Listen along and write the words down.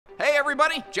Hey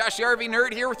everybody, Josh the RV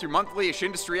Nerd here with your monthly-ish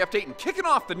industry update, and kicking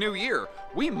off the new year,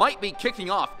 we might be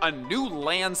kicking off a new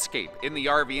landscape in the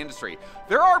RV industry.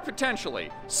 There are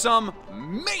potentially some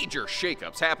major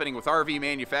shakeups happening with RV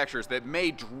manufacturers that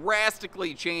may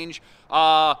drastically change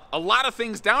a lot of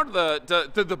things down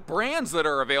to the brands that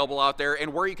are available out there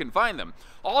and where you can find them.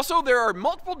 Also, there are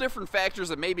multiple different factors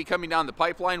that may be coming down the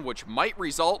pipeline which might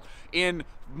result in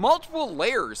multiple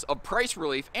layers of price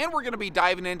relief, and we're going to be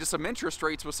diving into some interest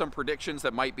rates with some predictions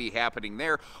that might be happening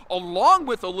there, along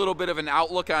with a little bit of an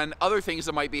outlook on other things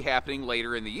that might be happening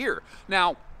later in the year.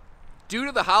 Now, due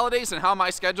to the holidays and how my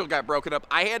schedule got broken up,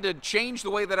 I had to change the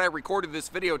way that I recorded this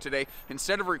video today.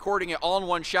 Instead of recording it all in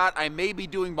one shot, I may be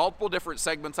doing multiple different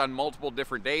segments on multiple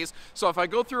different days. So if I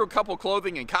go through a couple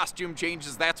clothing and costume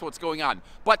changes, that's what's going on.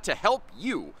 But to help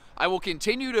you, I will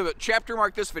continue to chapter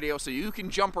mark this video so you can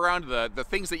jump around to the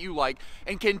things that you like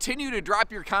and continue to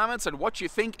drop your comments on what you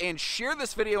think, and share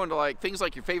this video into things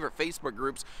like your favorite Facebook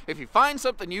groups if you find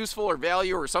something useful or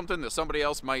value or something that somebody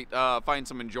else might find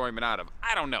some enjoyment out of.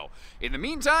 I don't know. In the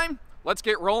meantime, let's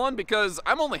get rolling because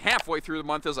I'm only halfway through the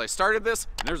month as I started this,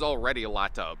 and there's already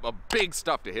a big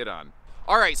stuff to hit on.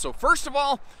 All right, so first of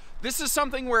all, this is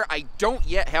something where I don't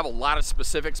yet have a lot of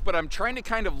specifics, but I'm trying to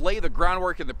kind of lay the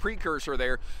groundwork and the precursor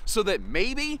there so that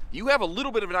maybe you have a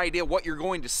little bit of an idea what you're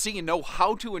going to see and know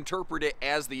how to interpret it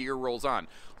as the year rolls on.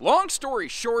 Long story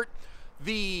short,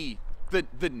 the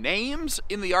names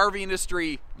in the RV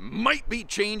industry might be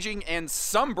changing, and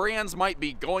some brands might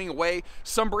be going away.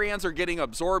 Some brands are getting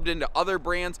absorbed into other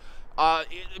brands.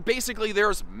 Basically,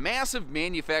 there's massive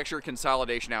manufacturer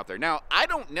consolidation out there. Now, I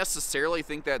don't necessarily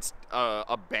think that's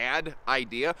a bad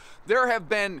idea.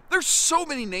 There's so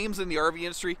many names in the RV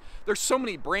industry. There's so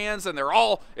many brands, and they're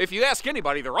all, if you ask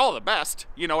anybody, they're all the best.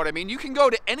 You know what I mean? You can go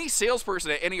to any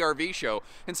salesperson at any RV show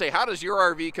and say, how does your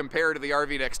RV compare to the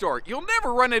RV next door? You'll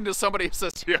never run into somebody who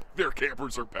says, yeah, their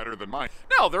campers are better than mine.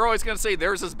 No, they're always going to say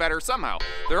theirs is better somehow.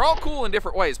 They're all cool in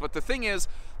different ways, but the thing is,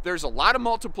 there's a lot of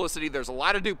multiplicity, there's a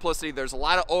lot of duplicity, there's a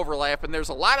lot of overlap, and there's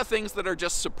a lot of things that are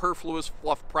just superfluous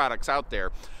fluff products out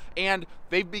there. And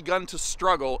they've begun to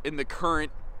struggle in the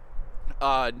current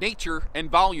nature and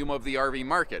volume of the RV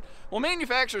market. Well,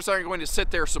 manufacturers aren't going to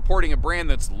sit there supporting a brand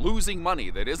that's losing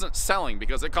money, that isn't selling,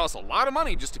 because it costs a lot of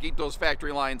money just to keep those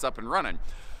factory lines up and running.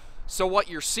 So what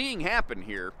you're seeing happen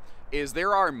here is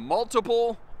there are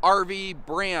multiple RV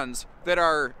brands that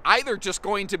are either just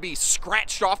going to be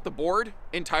scratched off the board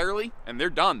entirely and they're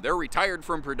done, they're retired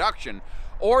from production,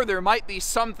 or there might be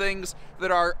some things that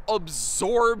are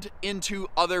absorbed into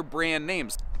other brand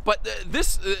names. But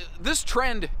this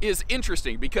trend is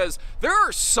interesting because there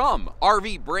are some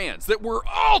RV brands that were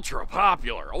ultra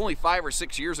popular only 5 or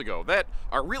 6 years ago that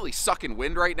are really sucking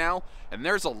wind right now, and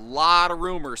there's a lot of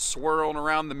rumors swirling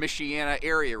around the Michiana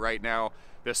area right now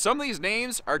that some of these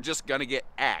names are just gonna get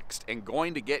axed and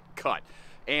going to get cut.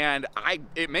 And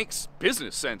it makes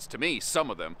business sense to me, some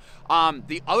of them.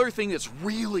 The other thing that's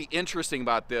really interesting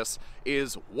about this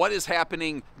is what is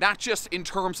happening, not just in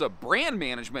terms of brand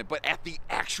management, but at the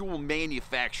actual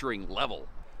manufacturing level.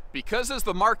 Because as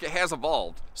the market has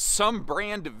evolved, some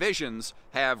brand divisions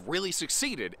have really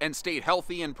succeeded and stayed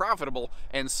healthy and profitable,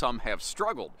 and some have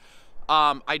struggled.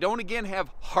 I don't, again, have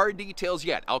hard details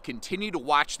yet. I'll continue to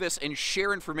watch this and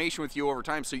share information with you over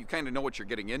time so you kind of know what you're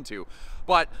getting into.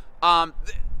 But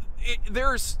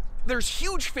there's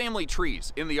huge family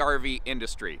trees in the RV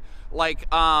industry. Like,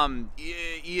 I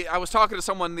was talking to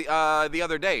someone the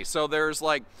other day. So there's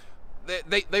like,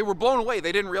 they were blown away.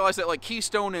 They didn't realize that like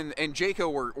Keystone and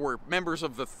Jayco were members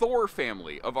of the Thor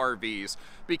family of RVs,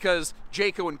 because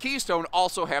Jayco and Keystone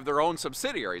also have their own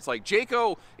subsidiaries. Like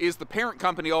Jayco is the parent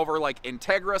company over like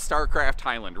Integra, Starcraft,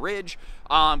 Highland Ridge.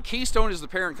 Keystone is the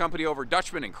parent company over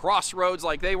Dutchman and Crossroads.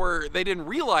 Like they didn't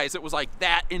realize it was like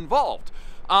that involved.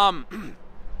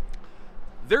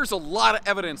 There's a lot of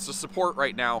evidence to support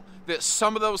right now that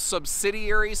some of those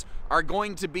subsidiaries are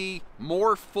going to be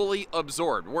more fully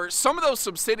absorbed, where some of those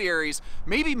subsidiaries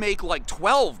maybe make like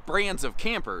 12 brands of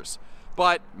campers,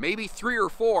 but maybe 3 or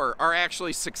 4 are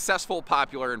actually successful,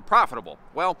 popular, and profitable.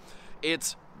 Well,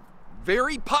 it's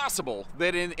very possible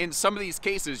that in some of these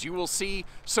cases you will see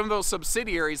some of those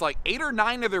subsidiaries, like 8 or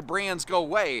 9 of their brands, go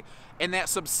away, and that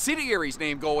subsidiary's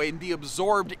name go away and be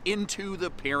absorbed into the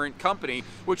parent company,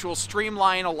 which will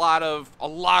streamline a lot of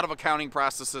accounting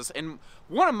processes. And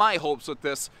one of my hopes with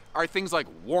this are things like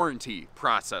warranty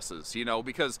processes, you know,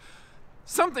 because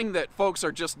something that folks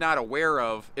are just not aware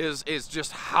of is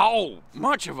just how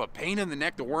much of a pain in the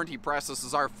neck the warranty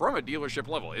processes are from a dealership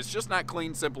level. It's just not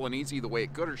clean, simple, and easy the way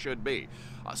it could or should be.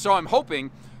 So I'm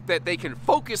hoping that they can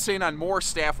focus in on more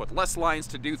staff with less lines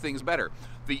to do things better.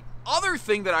 The other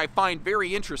thing that I find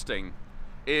very interesting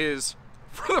is,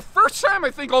 for the first time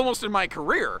I think almost in my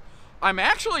career, I'm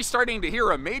actually starting to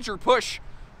hear a major push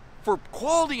for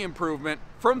quality improvement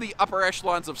from the upper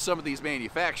echelons of some of these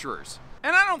manufacturers.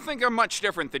 And I don't think I'm much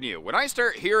different than you. When I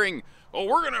start hearing, oh,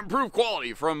 we're going to improve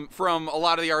quality from a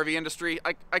lot of the RV industry,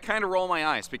 I kind of roll my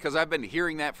eyes, because I've been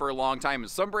hearing that for a long time,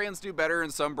 and some brands do better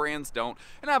and some brands don't.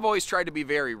 And I've always tried to be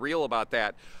very real about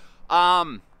that.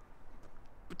 But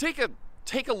take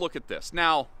a look at this.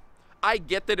 Now, I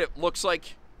get that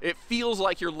it feels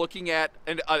like you're looking at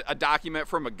a document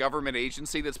from a government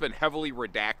agency that's been heavily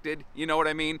redacted. You know what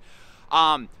I mean?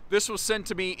 This was sent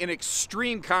to me in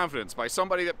extreme confidence by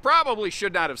somebody that probably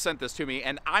should not have sent this to me,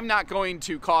 and I'm not going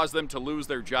to cause them to lose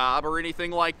their job or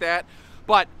anything like that.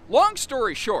 But long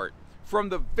story short, from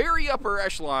the very upper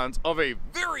echelons of a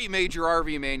very major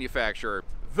RV manufacturer,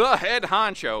 the head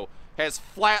honcho has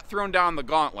flat thrown down the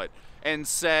gauntlet and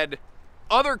said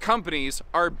other companies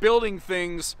are building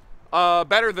things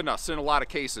better than us in a lot of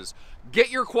cases. Get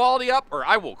your quality up or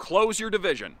I will close your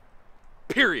division.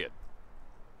 Period.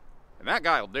 And that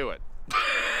guy will do it.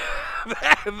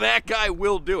 that guy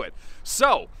will do it.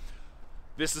 So,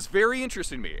 this is very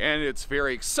interesting to me, and it's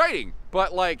very exciting,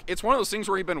 but like, it's one of those things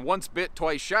where you've been once bit,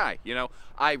 twice shy, you know?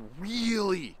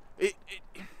 The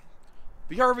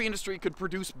RV industry could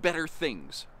produce better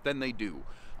things than they do.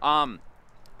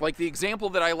 Like, the example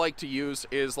that I like to use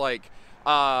is like,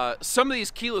 some of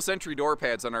these keyless entry door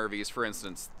pads on RVs, for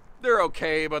instance. They're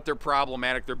okay, but they're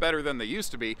problematic. They're better than they used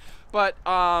to be. But,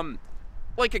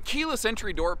 like a keyless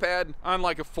entry door pad on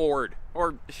like a Ford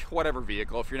or whatever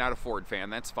vehicle, if you're not a Ford fan,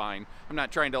 that's fine. I'm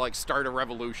not trying to like start a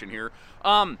revolution here.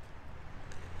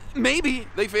 Maybe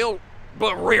they fail,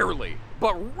 but rarely.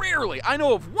 I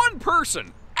know of one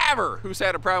person ever who's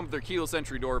had a problem with their keyless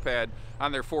entry door pad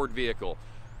on their Ford vehicle.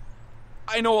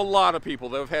 I know a lot of people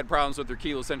that have had problems with their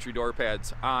keyless entry door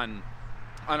pads on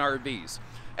RVs.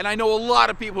 And I know a lot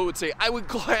of people who would say, I would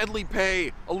gladly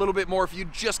pay a little bit more if you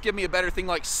just give me a better thing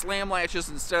like slam latches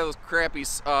instead of those crappy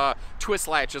twist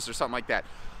latches or something like that.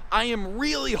 I am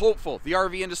really hopeful the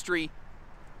RV industry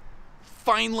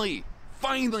finally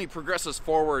progresses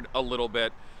forward a little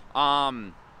bit.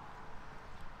 But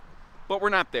we're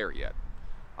not there yet.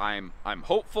 I'm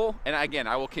hopeful, and again,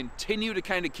 I will continue to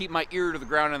kind of keep my ear to the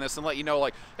ground on this and let you know,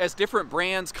 like, as different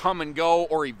brands come and go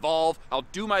or evolve, I'll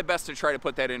do my best to try to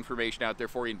put that information out there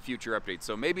for you in future updates.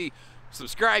 So maybe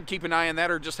subscribe, keep an eye on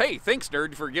that, or just, hey, thanks,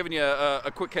 nerd, for giving you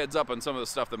a quick heads up on some of the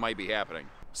stuff that might be happening.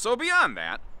 So beyond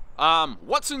that,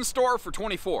 what's in store for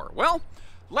 24? Well,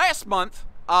 last month,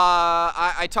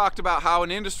 I talked about how an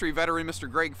industry veteran, Mr.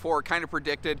 Greg Ford, kind of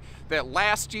predicted that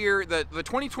last year, the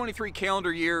 2023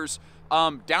 calendar year's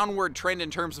downward trend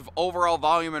in terms of overall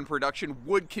volume and production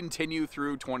would continue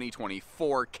through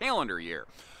 2024 calendar year.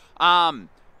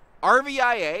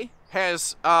 RVIA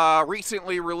has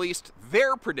recently released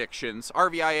their predictions.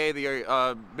 RVIA,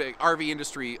 the big RV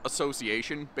Industry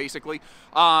Association, basically,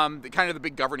 kind of the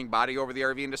big governing body over the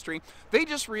RV industry. They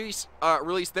just released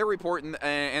their report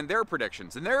and their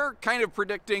predictions, and they're kind of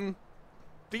predicting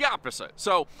the opposite.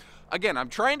 So, again, I'm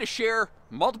trying to share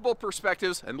multiple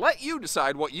perspectives and let you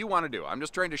decide what you want to do. I'm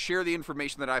just trying to share the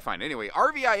information that I find. Anyway,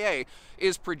 RVIA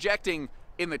is projecting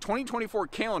in the 2024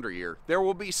 calendar year, there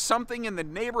will be something in the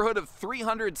neighborhood of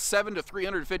 307 to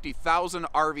 350,000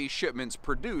 RV shipments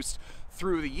produced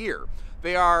through the year.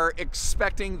 They are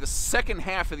expecting the second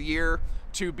half of the year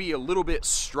to be a little bit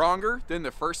stronger than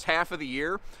the first half of the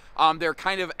year. They're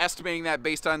kind of estimating that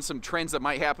based on some trends that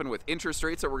might happen with interest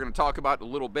rates that we're going to talk about in a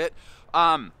little bit.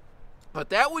 But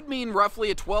that would mean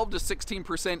roughly a 12 to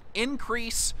 16%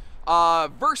 increase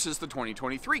versus the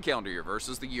 2023 calendar year,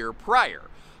 versus the year prior.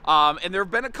 And there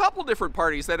have been a couple different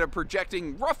parties that are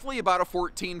projecting roughly about a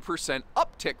 14%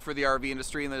 uptick for the RV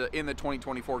industry in the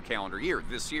 2024 calendar year,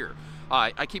 this year.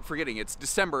 I keep forgetting it's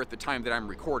December at the time that I'm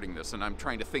recording this, and I'm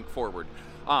trying to think forward.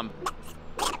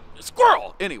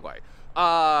 Squirrel! Anyway.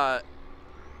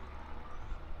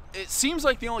 It seems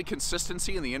like the only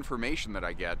consistency in the information that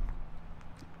I get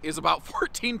is about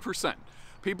 14%.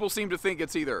 People seem to think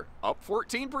it's either up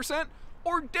 14%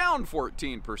 or down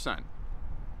 14%.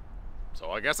 So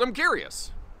I guess I'm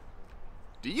curious.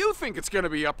 Do you think it's going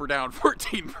to be up or down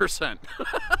 14%?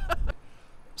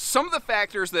 some of the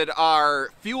factors that are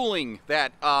fueling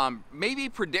that maybe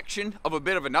prediction of a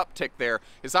bit of an uptick there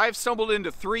is I've stumbled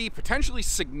into 3 potentially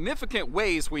significant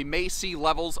ways we may see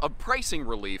levels of pricing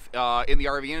relief in the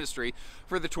RV industry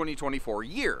for the 2024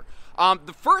 year.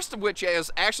 The first of which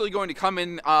is actually going to come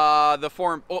in the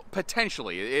form, well,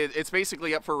 potentially, it's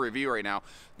basically up for review right now.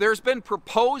 There's been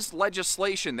proposed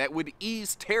legislation that would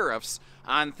ease tariffs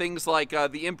on things like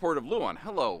the import of Luan.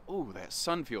 Hello. Ooh, that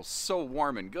sun feels so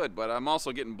warm and good, but I'm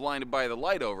also getting blinded by the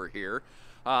light over here.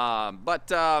 I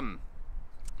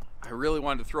really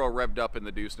wanted to throw a revved up in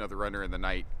the deuce, another runner in the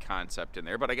night concept in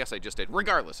there, but I guess I just did.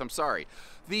 Regardless, I'm sorry.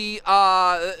 In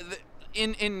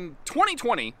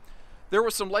 2020, there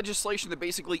was some legislation that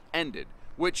basically ended,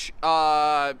 which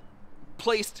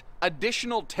placed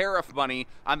additional tariff money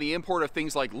on the import of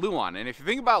things like Luan. And if you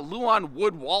think about Luan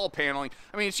wood wall paneling,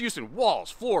 I mean, it's used in walls,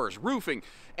 floors, roofing,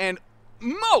 and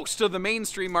most of the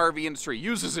mainstream RV industry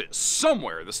uses it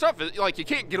somewhere. The stuff is like, you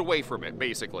can't get away from it,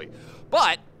 basically.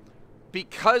 But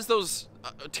because those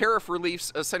tariff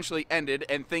reliefs essentially ended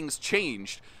and things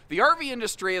changed, the RV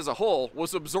industry as a whole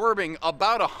was absorbing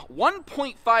about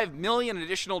 $1.5 million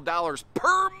additional dollars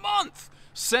per month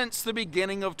since the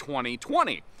beginning of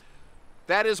 2020.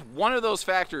 That is one of those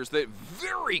factors that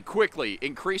very quickly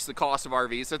increased the cost of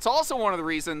RVs. It's also one of the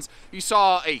reasons you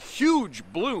saw a huge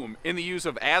bloom in the use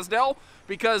of Asdel,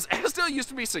 because Asdel used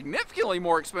to be significantly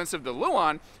more expensive than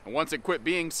Luan, and once it quit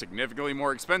being significantly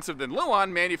more expensive than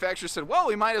Luan, manufacturers said, well,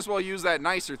 we might as well use that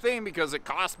nicer thing because it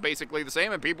costs basically the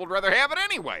same and people would rather have it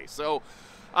anyway. So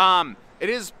it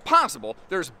is possible.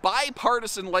 There's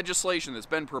bipartisan legislation that's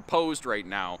been proposed right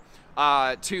now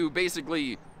to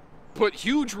basically put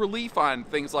huge relief on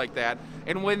things like that.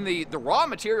 And when the raw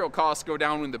material costs go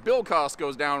down, when the bill cost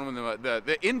goes down, when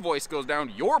the invoice goes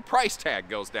down, your price tag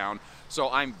goes down. So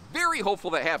I'm very hopeful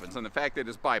that happens. And the fact that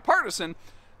it's bipartisan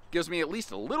gives me at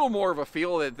least a little more of a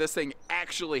feel that this thing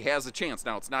actually has a chance.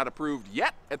 Now, it's not approved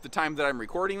yet at the time that I'm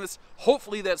recording this.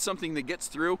 Hopefully that's something that gets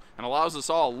through and allows us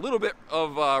all a little bit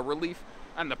of relief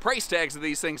on the price tags of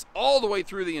these things all the way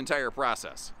through the entire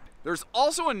process. There's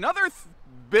also another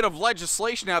bit of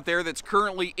legislation out there that's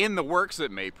currently in the works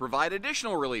that may provide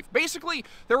additional relief. Basically,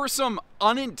 there were some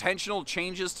unintentional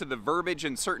changes to the verbiage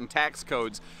in certain tax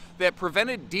codes that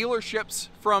prevented dealerships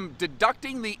from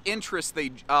deducting the interest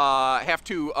they have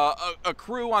to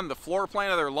accrue on the floor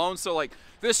plan of their loan. So like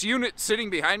this unit sitting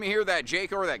behind me here, that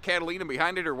Jayco or that Catalina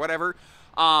behind it or whatever,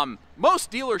 most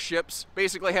dealerships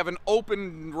basically have an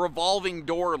open revolving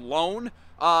door loan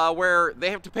where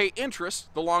they have to pay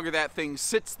interest the longer that thing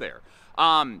sits there.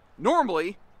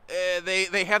 Normally,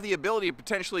 they have the ability to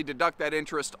potentially deduct that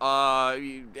interest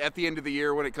at the end of the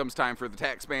year when it comes time for the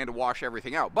tax man to wash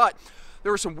everything out. But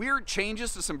there were some weird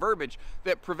changes to some verbiage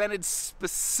that prevented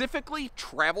specifically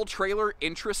travel trailer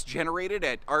interest generated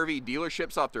at RV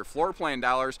dealerships off their floor plan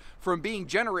dollars from being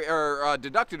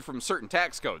deducted from certain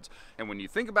tax codes. And when you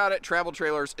think about it, travel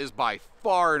trailers is by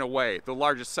far and away the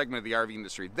largest segment of the RV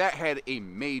industry. That had a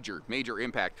major, major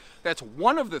impact. That's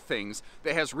one of the things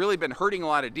that has really been hurting a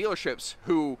lot of dealerships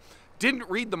who didn't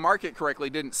read the market correctly,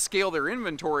 didn't scale their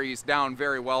inventories down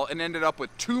very well, and ended up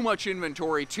with too much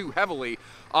inventory too heavily,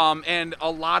 and a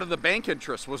lot of the bank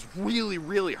interest was really,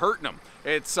 really hurting them.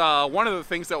 It's one of the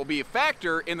things that will be a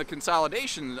factor in the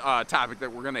consolidation topic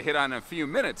that we're going to hit on in a few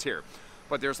minutes here.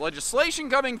 But there's legislation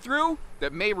coming through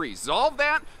that may resolve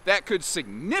that, that could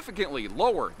significantly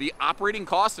lower the operating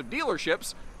cost of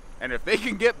dealerships, and if they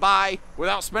can get by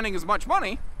without spending as much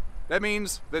money, that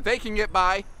means that they can get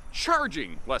by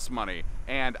charging less money,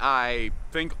 and I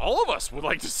think all of us would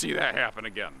like to see that happen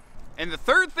again. And the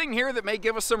third thing here that may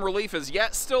give us some relief is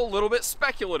yet still a little bit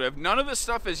speculative. None of this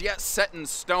stuff is yet set in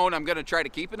stone. I'm going to try to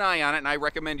keep an eye on it, and I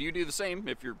recommend you do the same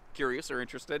if you're curious or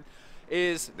interested.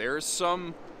 There's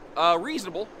some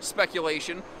reasonable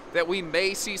speculation that we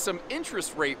may see some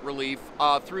interest rate relief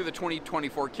through the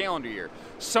 2024 calendar year.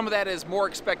 Some of that is more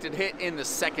expected hit in the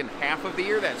second half of the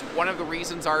year. That's one of the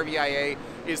reasons RVIA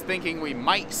is thinking we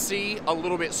might see a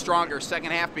little bit stronger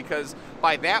second half, because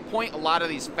by that point, a lot of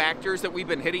these factors that we've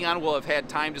been hitting on will have had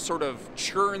time to sort of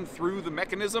churn through the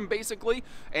mechanism, basically,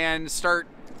 and start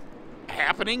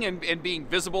happening and being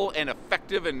visible and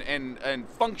effective and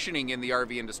functioning in the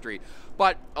RV industry.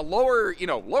 But a lower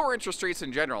interest rates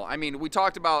in general. I mean, we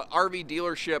talked about RV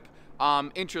dealership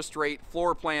interest rate,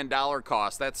 floor plan dollar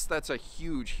cost. That's a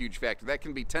huge factor. That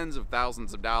can be tens of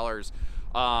thousands of dollars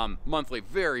monthly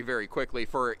very, very quickly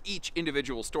for each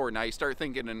individual store. Now you start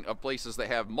thinking of places that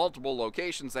have multiple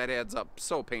locations, that adds up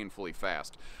so painfully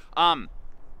fast.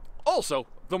 Also,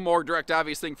 the more direct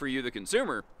obvious thing for you, the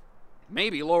consumer,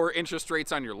 maybe lower interest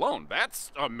rates on your loan.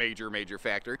 That's a major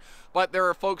factor. But there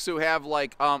are folks who have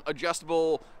like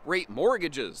adjustable rate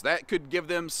mortgages that could give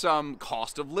them some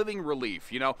cost of living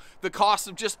relief. You know, the cost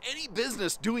of just any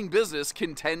business doing business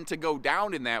can tend to go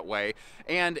down in that way.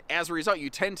 And as a result, you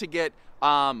tend to get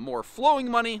more flowing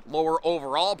money, lower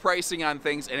overall pricing on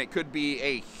things, and it could be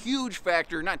a huge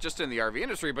factor, not just in the RV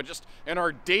industry, but just in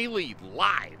our daily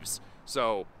lives.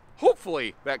 So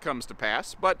hopefully that comes to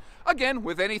pass. But again,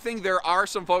 with anything, there are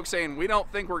some folks saying we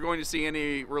don't think we're going to see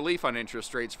any relief on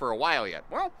interest rates for a while yet.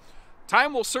 Well,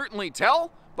 time will certainly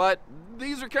tell, but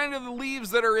these are kind of the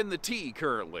leaves that are in the tea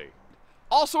currently.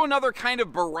 Also, another kind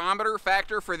of barometer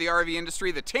factor for the RV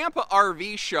industry, the Tampa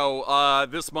RV show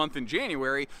this month in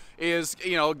January is,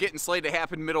 you know, getting slated to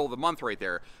happen middle of the month right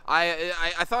there. I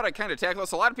thought I'd kind of tackle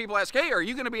this. A lot of people ask, hey, are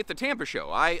you going to be at the Tampa show?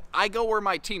 I go where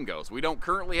my team goes. We don't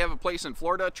currently have a place in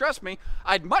Florida. Trust me,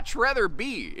 I'd much rather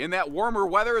be in that warmer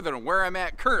weather than where I'm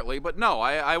at currently. But no,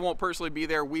 I won't personally be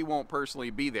there. We won't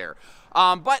personally be there.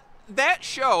 But that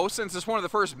show, since it's one of the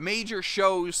first major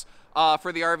shows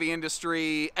for the RV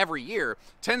industry every year,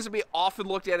 tends to be often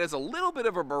looked at as a little bit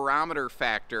of a barometer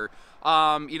factor.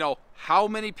 You know, how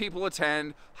many people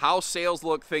attend, how sales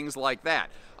look, things like that.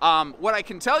 What I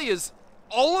can tell you is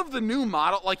all of the new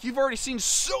model, like you've already seen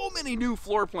so many new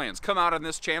floor plans come out on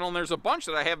this channel, and there's a bunch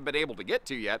that I haven't been able to get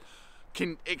to yet.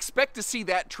 Can expect to see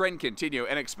that trend continue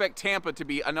and expect Tampa to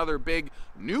be another big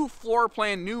new floor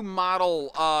plan, new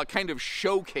model kind of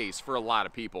showcase for a lot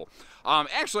of people.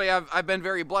 Actually, I've been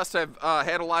very blessed. I've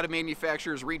had a lot of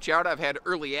manufacturers reach out. I've had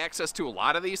early access to a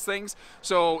lot of these things.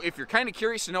 So if you're kind of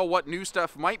curious to know what new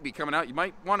stuff might be coming out, you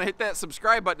might want to hit that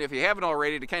subscribe button if you haven't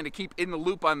already to kind of keep in the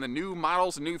loop on the new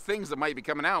models and new things that might be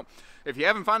coming out. If you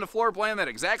haven't found a floor plan that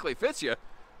exactly fits you,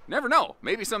 never know.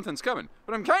 Maybe something's coming.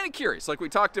 But I'm kind of curious, like we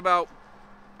talked about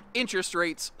interest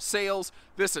rates, sales,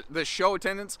 this show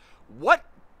attendance. What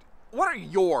are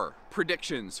your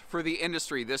predictions for the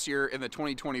industry this year in the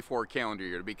 2024 calendar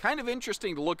year? It'd be kind of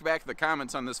interesting to look back at the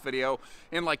comments on this video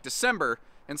in like December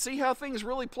and see how things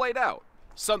really played out.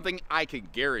 Something I can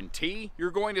guarantee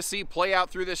you're going to see play out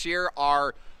through this year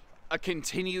are a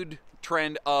continued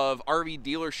trend of RV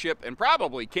dealership and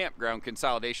probably campground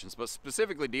consolidations, but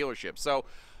specifically dealerships. So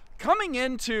coming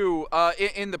into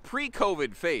in the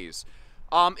pre-COVID phase,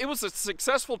 it was a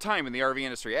successful time in the RV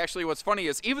industry. Actually, what's funny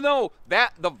is even though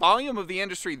the volume of the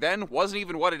industry then wasn't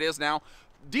even what it is now,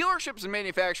 dealerships and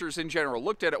manufacturers in general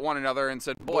looked at one another and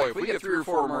said, boy, if we get 3 or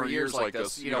 4 more years like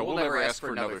this, you know, we'll never ask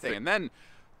for another thing. And then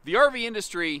the RV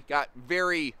industry got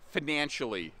very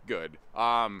financially good.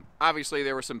 Obviously,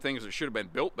 there were some things that should have been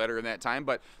built better in that time,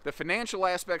 but the financial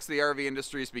aspects of the RV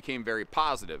industries became very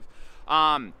positive.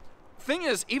 Thing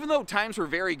is, even though times were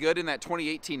very good in that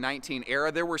 2018-19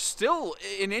 era, there were still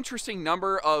an interesting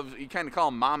number of, you kind of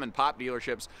call them mom and pop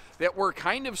dealerships, that were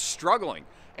kind of struggling.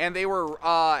 And they were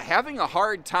having a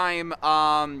hard time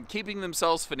keeping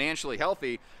themselves financially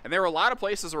healthy. And there were a lot of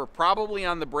places that were probably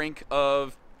on the brink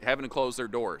of having to close their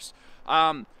doors.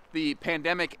 The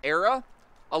pandemic era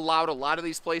allowed a lot of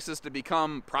these places to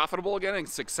become profitable again and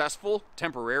successful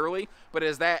temporarily. But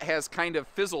as that has kind of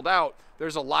fizzled out,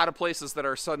 there's a lot of places that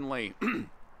are suddenly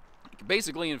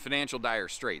basically in financial dire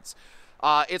straits.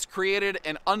 It's created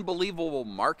an unbelievable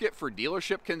market for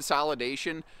dealership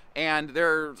consolidation, and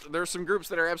there's some groups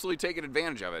that are absolutely taking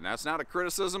advantage of it. And that's not a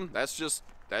criticism. That's just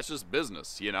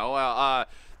business, you know.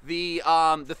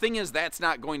 The thing is, that's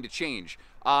not going to change.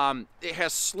 It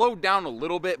has slowed down a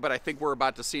little bit, but I think we're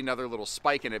about to see another little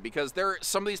spike in it because there are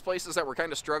some of these places that were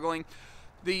kind of struggling.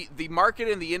 The market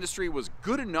in the industry was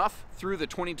good enough through the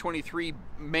 2023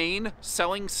 main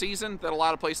selling season that a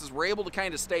lot of places were able to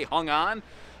kind of stay hung on,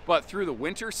 but through the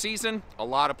winter season, a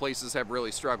lot of places have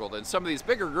really struggled. And some of these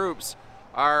bigger groups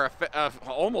are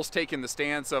almost taking the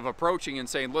stance of approaching and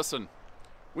saying, listen,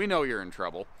 we know you're in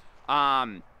trouble.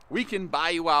 We can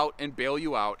buy you out and bail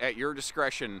you out at your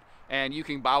discretion, and you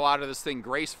can bow out of this thing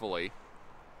gracefully,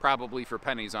 probably for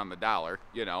pennies on the dollar,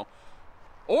 you know.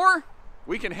 Or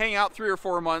we can hang out 3 or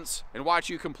 4 months and watch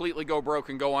you completely go broke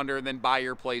and go under and then buy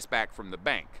your place back from the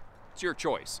bank. It's your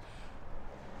choice.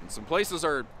 And some places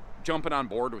are jumping on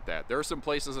board with that. There are some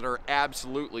places that are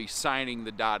absolutely signing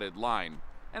the dotted line.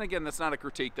 And again, that's not a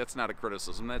critique, that's not a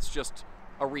criticism, that's just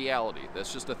a reality.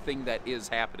 That's just a thing that is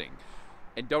happening.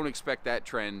 And don't expect that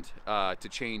trend to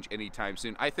change anytime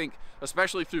soon. I think,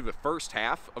 especially through the first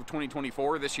half of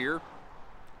 2024 this year,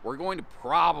 we're going to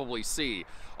probably see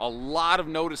a lot of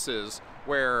notices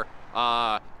where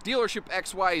dealership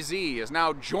XYZ is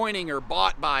now joining or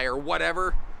bought by or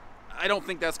whatever I don't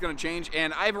think that's going to change,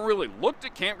 and I haven't really looked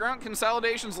at campground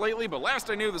consolidations lately, but last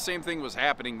I knew the same thing was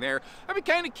happening there. I'd be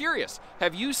kind of curious.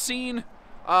 Have you seen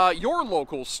your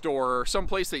local store or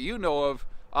someplace that you know of,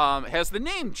 has the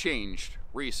name changed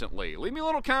recently? Leave me a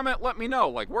little comment, let me know,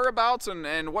 like whereabouts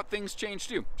and what things changed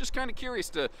too. Just kind of curious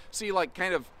to see like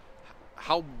kind of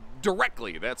how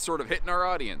directly that's sort of hitting our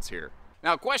audience here.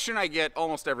 Now, a question I get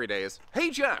almost every day is, hey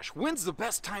Josh, when's the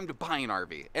best time to buy an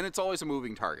RV? And it's always a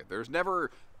moving target. There's never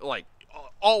like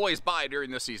always buy during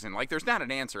this season. Like there's not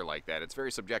an answer like that. It's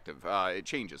very subjective. It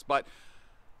changes. But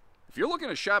if you're looking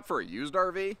to shop for a used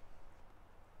RV,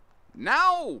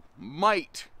 now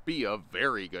might be a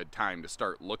very good time to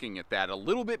start looking at that a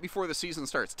little bit before the season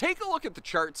starts. Take a look at the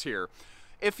charts here.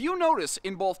 If you notice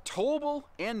in both towable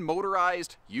and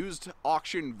motorized used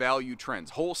auction value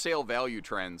trends, wholesale value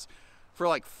trends, for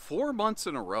like 4 months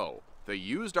in a row, the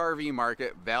used RV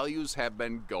market values have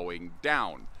been going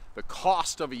down. The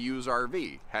cost of a used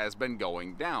RV has been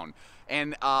going down.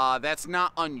 And that's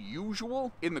not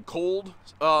unusual in the cold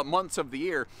months of the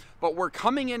year, but we're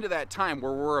coming into that time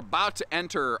where we're about to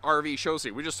enter RV show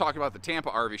season. We just talked about the Tampa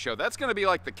RV show. That's going to be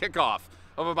like the kickoff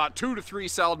of about 2 to 3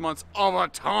 solid months of a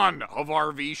ton of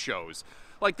RV shows.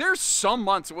 Like there's some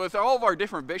months with all of our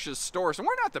different Bish's stores, and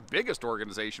we're not the biggest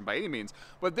organization by any means,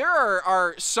 but there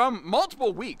are some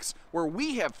multiple weeks where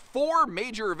we have 4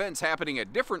 major events happening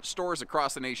at different stores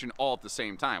across the nation all at the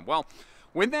same time. Well,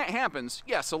 when that happens,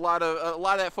 yes, a lot of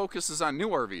that focus is on new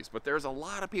RVs, but there's a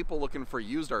lot of people looking for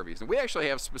used RVs, and we actually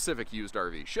have specific used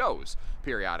RV shows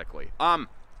periodically.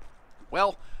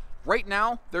 Well, right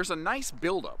now there's a nice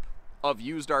buildup of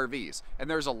used RVs, and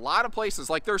there's a lot of places,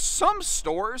 like there's some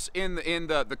stores in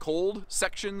the cold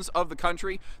sections of the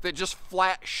country that just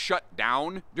flat shut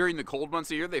down during the cold months of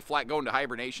the year. They flat go into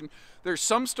hibernation. There's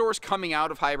some stores coming out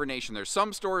of hibernation. There's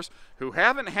some stores who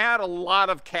haven't had a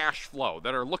lot of cash flow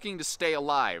that are looking to stay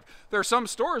alive. There are some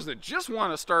stores that just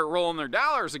want to start rolling their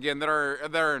dollars again that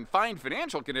are in fine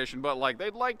financial condition, but like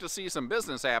they'd like to see some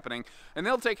business happening, and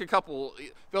they'll take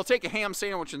a ham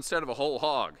sandwich instead of a whole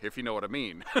hog, if you know what I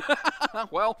mean.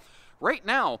 Well, right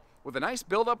now, with a nice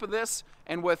buildup of this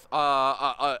and with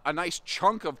a nice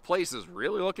chunk of places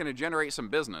really looking to generate some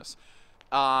business,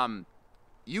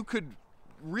 you could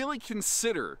really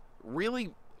consider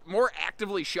more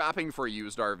actively shopping for a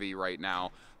used RV right now,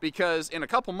 because in a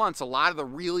couple months, a lot of the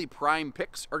really prime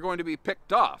picks are going to be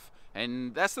picked off.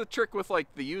 And that's the trick with like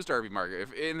the used RV market.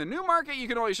 If in the new market, you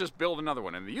can always just build another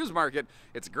one. In the used market,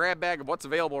 it's a grab bag of what's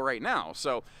available right now.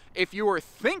 So if you were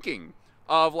thinking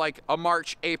of like a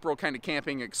March, April kind of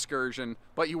camping excursion,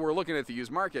 but you were looking at the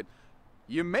used market,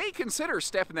 you may consider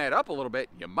stepping that up a little bit.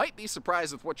 You might be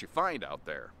surprised with what you find out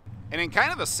there. And in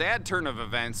kind of a sad turn of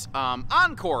events,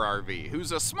 Encore RV,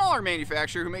 who's a smaller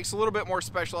manufacturer who makes a little bit more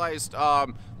specialized,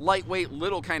 lightweight,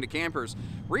 little kind of campers,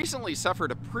 recently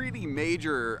suffered a pretty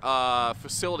major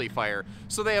facility fire.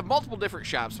 So they have multiple different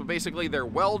shops, but basically they're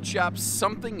weld shops.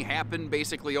 Something happened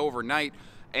basically overnight,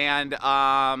 and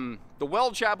the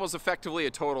weld shop was effectively a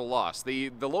total loss.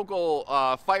 The local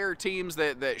fire teams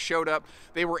that showed up,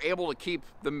 they were able to keep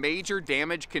the major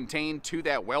damage contained to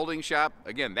that welding shop.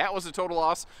 Again, that was a total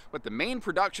loss, but the main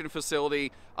production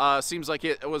facility seems like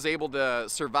it was able to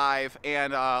survive,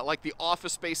 and like the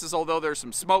office spaces, although there's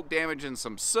some smoke damage and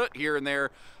some soot here and there,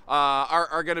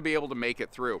 are going to be able to make it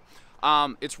through.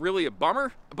 It's really a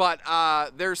bummer, but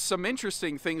there's some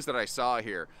interesting things that I saw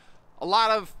here. A lot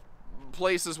of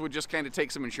places would just kind of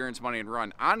take some insurance money and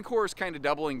run. Encore is kind of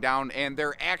doubling down, and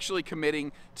they're actually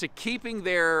committing to keeping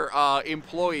their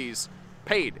employees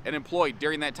paid and employed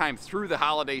during that time through the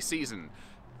holiday season.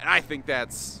 And I think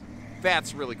that's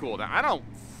really cool. Now, I don't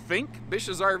think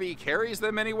Bish's RV carries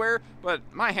them anywhere, but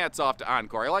my hat's off to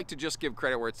Encore. I like to just give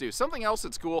credit where it's due. Something else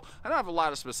that's cool, I don't have a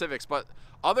lot of specifics, but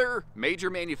other major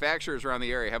manufacturers around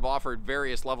the area have offered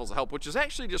various levels of help, which is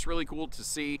actually just really cool to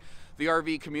see the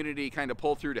RV community kind of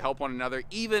pull through to help one another,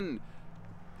 even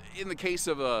in the case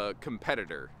of a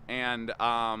competitor. And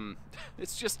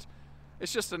it's just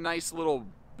a nice little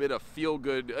bit of feel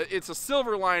good. It's a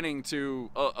silver lining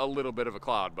to a little bit of a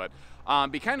cloud, but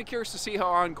be kind of curious to see how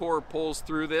Encore pulls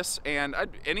through this. And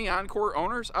any Encore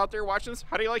owners out there watching this,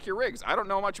 how do you like your rigs? I don't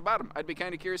know much about them. I'd be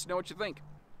kind of curious to know what you think.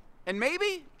 And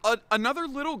maybe another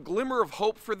little glimmer of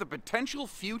hope for the potential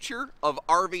future of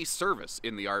RV service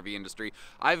in the RV industry.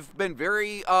 I've been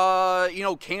very,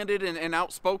 candid and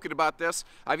outspoken about this.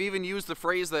 I've even used the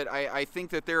phrase that I think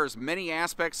that there's many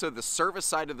aspects of the service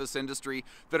side of this industry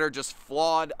that are just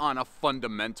flawed on a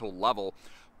fundamental level.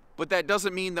 But that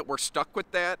doesn't mean that we're stuck with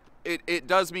that. It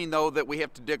does mean, though, that we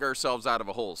have to dig ourselves out of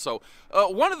a hole. So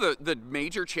one of the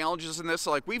major challenges in this,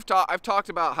 like I've talked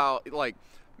about how, like,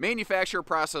 manufacturer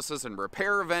processes and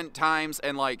repair event times,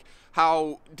 and like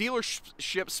how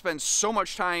dealerships spend so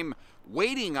much time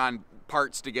waiting on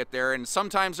parts to get there, and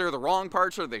sometimes they're the wrong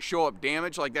parts or they show up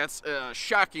damaged. Like, that's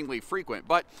shockingly frequent.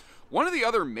 But one of the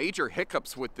other major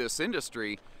hiccups with this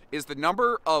industry is the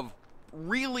number of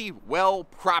really well,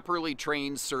 properly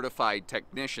trained, certified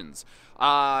technicians.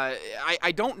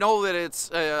 I don't know that it's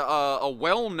a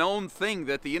well-known thing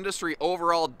that the industry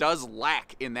overall does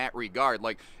lack in that regard.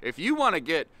 Like, if you want to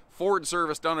get Ford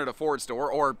service done at a Ford store,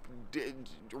 or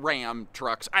Ram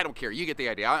trucks, I don't care, you get the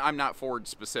idea. I'm not Ford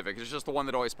specific, it's just the one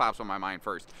that always pops on my mind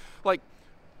first. Like,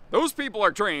 those people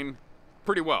are trained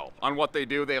pretty well on what they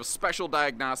do. They have special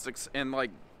diagnostics, and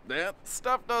like, that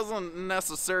stuff doesn't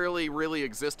necessarily really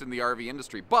exist in the RV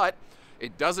industry, but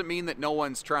it doesn't mean that no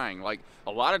one's trying. Like,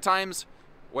 a lot of times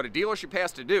what a dealership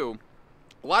has to do,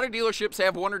 a lot of dealerships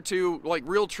have one or two like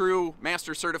real true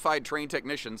master certified trained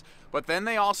technicians, but then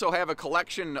they also have a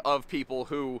collection of people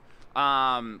who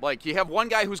like, you have one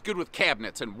guy who's good with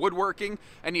cabinets and woodworking,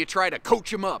 and you try to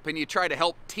coach him up and you try to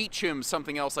help teach him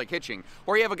something else like hitching.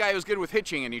 Or you have a guy who's good with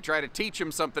hitching and you try to teach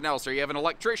him something else. Or you have an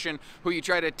electrician who you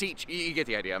try to teach. You get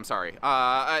the idea, I'm sorry.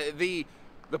 The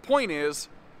point is,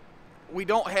 we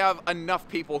don't have enough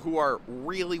people who are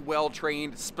really well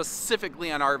trained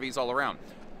specifically on RVs all around.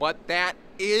 But that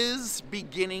is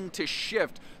beginning to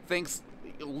shift, thanks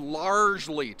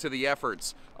largely to the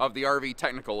efforts of the RV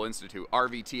Technical Institute,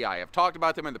 RVTI. I've talked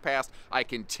about them in the past. I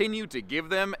continue to give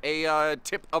them a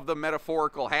tip of the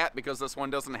metaphorical hat because this one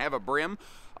doesn't have a brim.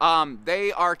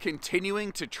 They are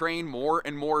continuing to train more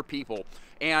and more people.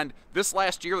 And this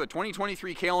last year, the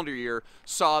 2023 calendar year,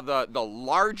 saw the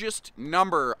largest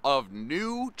number of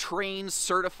new trained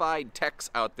certified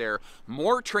techs out there,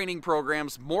 more training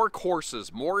programs, more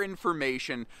courses, more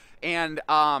information, and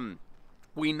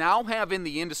we now have in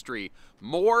the industry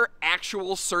more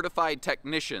actual certified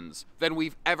technicians than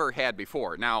we've ever had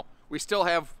before. Now, we still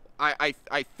have, I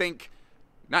think,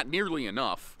 not nearly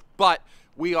enough, but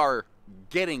we are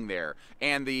getting there.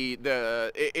 And the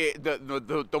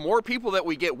more people that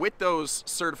we get with those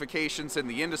certifications in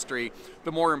the industry,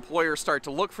 the more employers start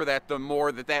to look for that, the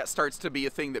more that starts to be a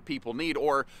thing that people need.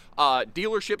 Or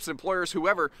dealerships, employers,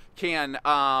 whoever can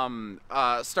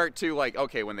start to, like,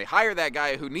 okay, when they hire that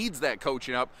guy who needs that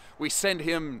coaching up, we send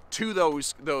him to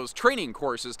those training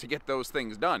courses to get those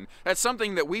things done. That's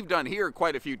something that we've done here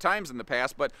quite a few times in the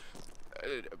past, but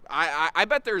I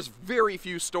bet there's very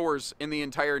few stores in the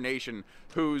entire nation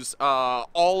whose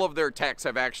all of their techs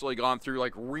have actually gone through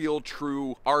like real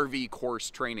true RV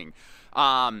course training.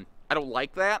 I don't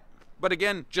like that, but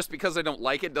again, just because I don't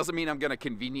like it doesn't mean I'm going to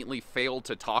conveniently fail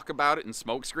to talk about it and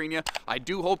smokescreen you. I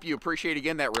do hope you appreciate,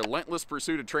 again, that relentless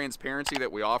pursuit of transparency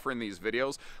that we offer in these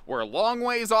videos. We're a long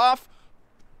ways off,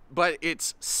 but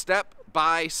it's step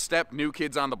by step, new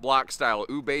kids on the block style.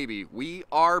 Ooh baby, we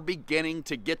are beginning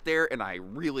to get there, and I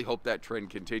really hope that trend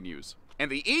continues.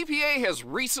 And the EPA has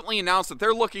recently announced that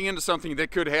they're looking into something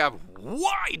that could have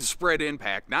widespread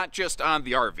impact, not just on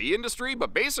the RV industry,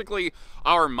 but basically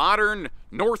our modern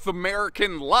North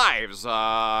American lives.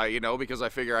 You know, because I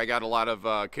figure I got a lot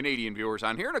of Canadian viewers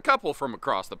on here, and a couple from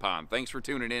across the pond. Thanks for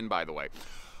tuning in, by the way.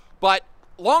 But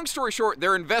long story short,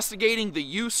 they're investigating the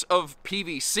use of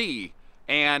PVC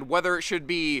and whether it should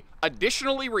be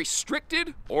additionally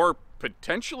restricted or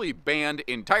potentially banned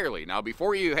entirely. Now,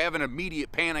 before you have an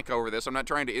immediate panic over this, I'm not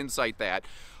trying to incite that.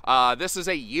 This is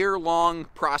a year-long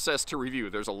process to review.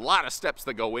 There's a lot of steps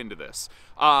that go into this.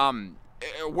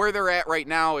 Where they're at right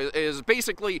now is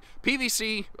basically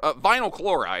PVC, vinyl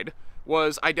chloride,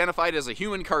 was identified as a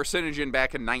human carcinogen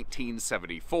back in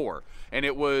 1974, and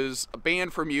it was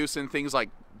banned from use in things like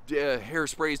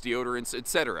hairsprays, deodorants,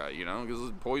 etc., you know, because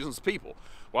it poisons people.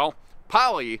 Well,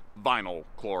 polyvinyl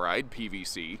chloride,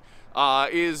 PVC,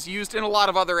 is used in a lot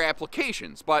of other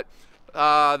applications, but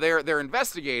they're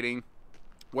investigating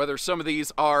whether some of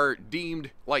these are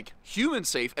deemed like human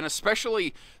safe, and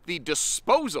especially the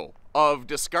disposal of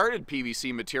discarded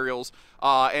PVC materials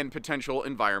and potential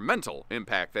environmental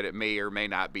impact that it may or may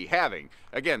not be having.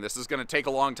 Again, this is going to take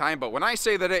a long time, but when I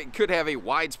say that it could have a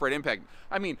widespread impact,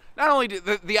 I mean not only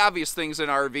the obvious things in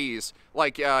RVs,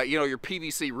 like you know, your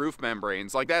PVC roof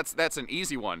membranes, like that's an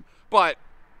easy one, but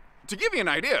to give you an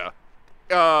idea,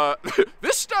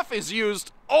 this stuff is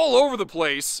used all over the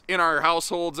place in our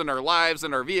households, in our lives,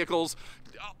 in our vehicles,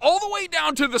 all the way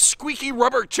down to the squeaky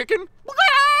rubber chicken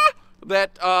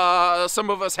that some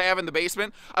of us have in the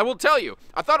basement. I will tell you,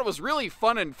 I thought it was really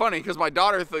fun and funny because my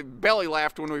daughter belly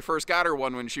laughed when we first got her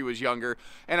one when she was younger,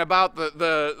 and about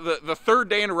the third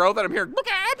day in a row that I'm hearing,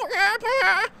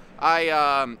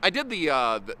 I did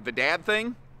the dad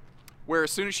thing. where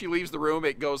as soon as she leaves the room,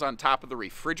 it goes on top of the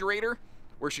refrigerator,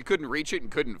 where she couldn't reach it and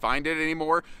couldn't find it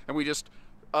anymore, and we just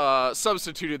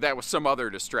substituted that with some other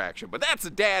distraction. But that's a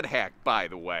dad hack, by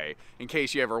the way, in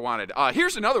case you ever wanted.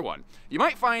 Here's another one. You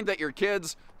might find that your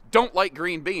kids don't like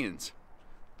green beans,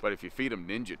 but if you feed them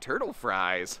Ninja Turtle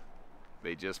fries,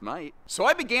 they just might. So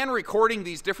I began recording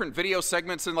these different video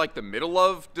segments in like the middle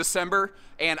of December,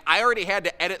 and I already had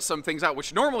to edit some things out,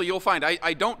 which normally you'll find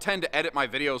I don't tend to edit my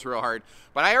videos real hard,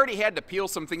 but I already had to peel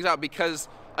some things out because,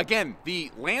 again,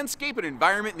 the landscape and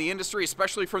environment in the industry,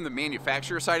 especially from the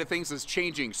manufacturer side of things, is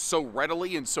changing so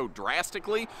readily and so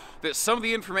drastically that some of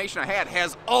the information I had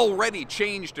has already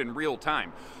changed in real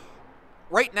time.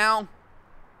 Right now,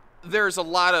 there's a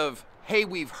lot of, hey,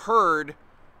 we've heard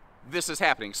this is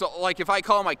happening. So like if I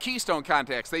call my Keystone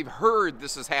contacts, they've heard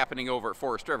this is happening over at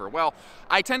Forest River. Well,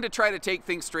 I tend to try to take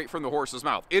things straight from the horse's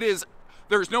mouth.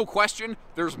 There's no question,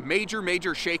 there's major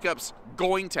shakeups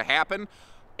going to happen.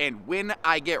 And when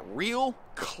I get real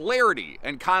clarity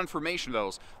and confirmation of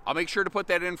those, I'll make sure to put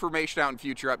that information out in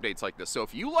future updates like this. So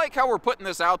if you like how we're putting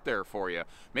this out there for you,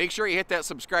 make sure you hit that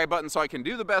subscribe button so I can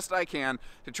do the best I can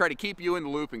to try to keep you in the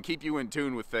loop and keep you in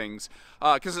tune with things.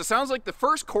 Because it sounds like the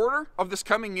first quarter of this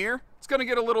coming year, it's going to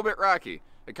get a little bit rocky.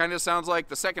 It kind of sounds like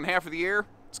the second half of the year,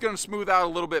 it's going to smooth out a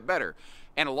little bit better.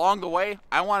 And along the way,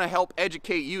 I want to help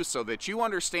educate you so that you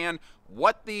understand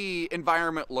what the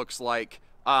environment looks like,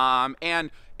 and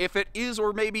if it is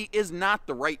or maybe is not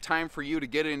the right time for you to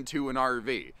get into an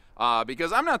RV.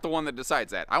 Because I'm not the one that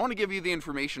decides that. I want to give you the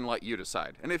information and let you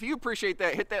decide. And if you appreciate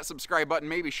that, hit that subscribe button,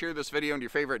 maybe share this video in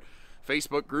your favorite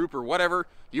Facebook group or whatever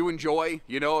you enjoy.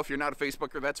 You know, if you're not a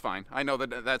Facebooker, that's fine. I know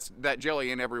that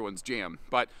jelly ain't everyone's jam.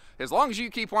 But as long as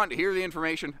you keep wanting to hear the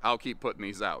information, I'll keep putting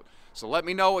these out. So let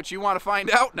me know what you want to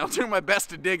find out, and I'll do my best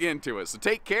to dig into it. So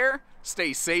take care,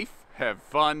 stay safe, have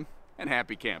fun, and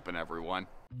happy camping, everyone.